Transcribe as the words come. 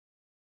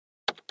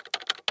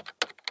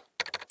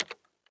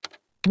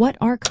What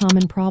are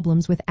common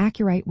problems with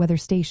AcuRite weather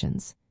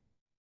stations?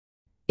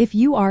 If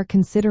you are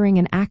considering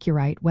an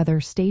AcuRite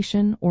weather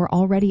station or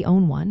already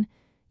own one,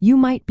 you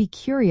might be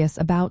curious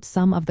about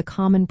some of the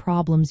common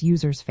problems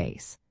users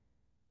face.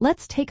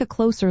 Let's take a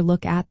closer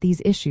look at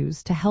these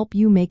issues to help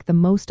you make the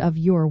most of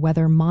your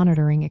weather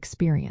monitoring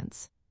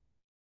experience.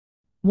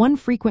 One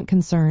frequent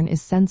concern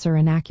is sensor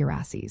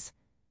inaccuracies.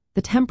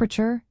 The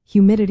temperature,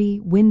 humidity,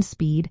 wind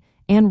speed,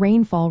 and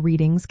rainfall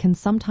readings can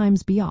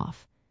sometimes be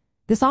off.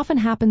 This often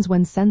happens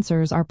when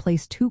sensors are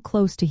placed too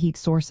close to heat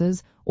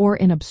sources or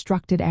in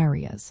obstructed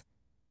areas.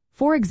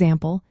 For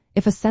example,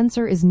 if a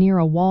sensor is near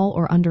a wall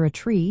or under a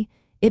tree,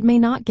 it may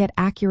not get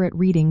accurate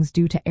readings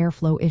due to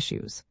airflow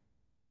issues.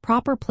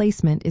 Proper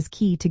placement is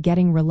key to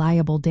getting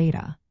reliable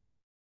data.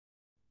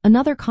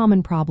 Another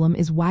common problem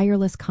is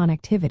wireless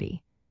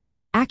connectivity.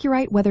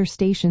 AcuRite weather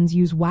stations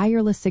use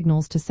wireless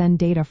signals to send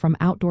data from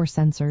outdoor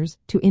sensors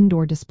to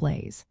indoor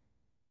displays.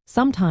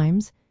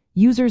 Sometimes,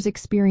 users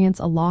experience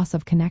a loss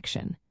of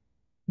connection.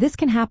 This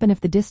can happen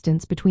if the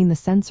distance between the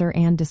sensor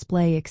and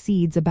display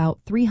exceeds about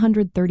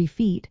 330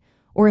 feet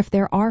or if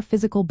there are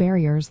physical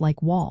barriers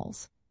like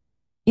walls.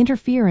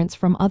 Interference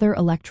from other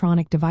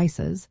electronic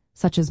devices,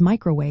 such as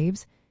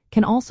microwaves,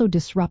 can also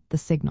disrupt the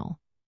signal.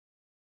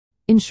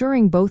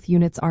 Ensuring both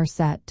units are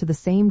set to the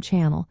same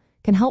channel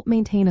can help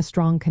maintain a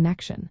strong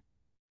connection.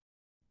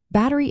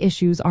 Battery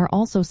issues are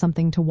also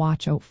something to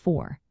watch out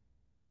for.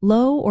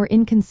 Low or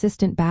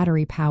inconsistent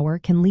battery power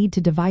can lead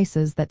to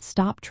devices that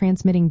stop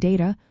transmitting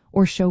data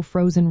or show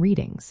frozen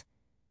readings.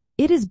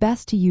 It is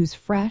best to use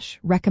fresh,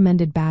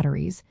 recommended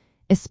batteries,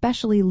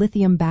 especially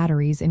lithium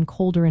batteries in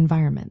colder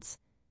environments.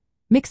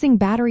 Mixing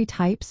battery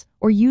types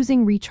or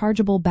using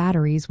rechargeable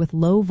batteries with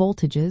low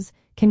voltages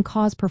can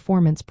cause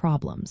performance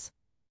problems.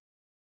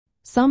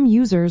 Some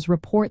users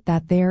report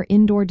that their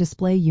indoor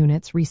display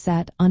units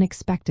reset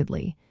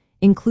unexpectedly,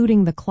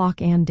 including the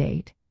clock and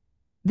date.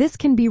 This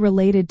can be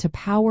related to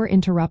power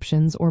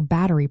interruptions or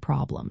battery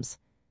problems.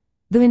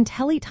 The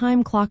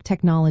IntelliTime clock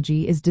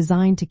technology is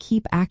designed to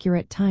keep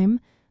accurate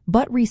time,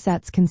 but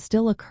resets can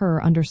still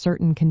occur under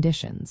certain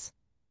conditions.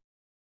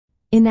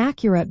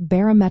 Inaccurate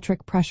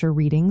barometric pressure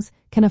readings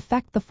can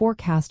affect the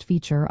forecast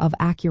feature of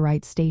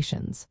AcuRite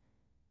stations.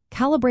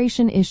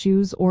 Calibration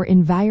issues or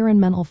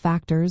environmental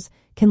factors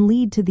can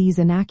lead to these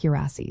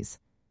inaccuracies.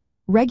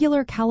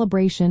 Regular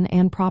calibration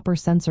and proper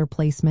sensor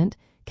placement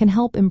can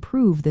help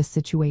improve this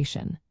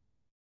situation.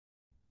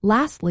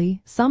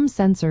 Lastly, some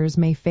sensors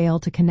may fail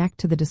to connect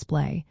to the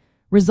display,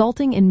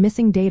 resulting in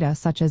missing data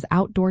such as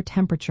outdoor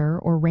temperature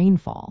or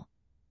rainfall.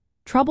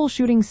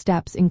 Troubleshooting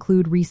steps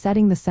include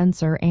resetting the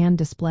sensor and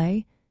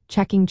display,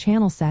 checking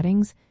channel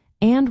settings,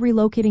 and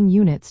relocating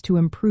units to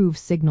improve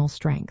signal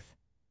strength.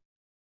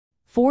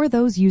 For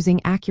those using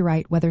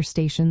AcuRite weather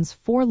stations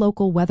for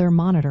local weather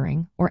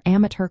monitoring or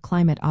amateur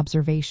climate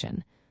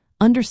observation,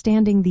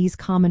 understanding these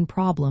common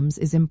problems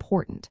is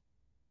important.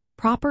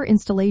 Proper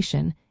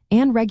installation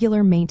and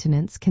regular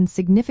maintenance can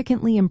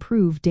significantly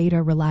improve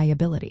data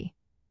reliability.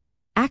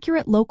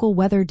 Accurate local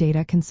weather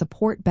data can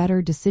support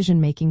better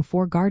decision-making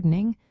for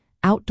gardening,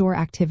 outdoor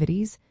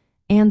activities,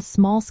 and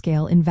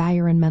small-scale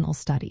environmental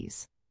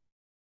studies.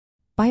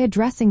 By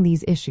addressing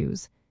these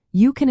issues,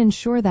 you can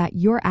ensure that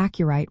your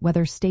AcuRite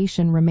weather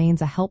station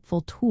remains a helpful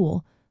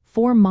tool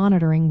for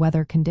monitoring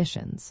weather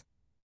conditions.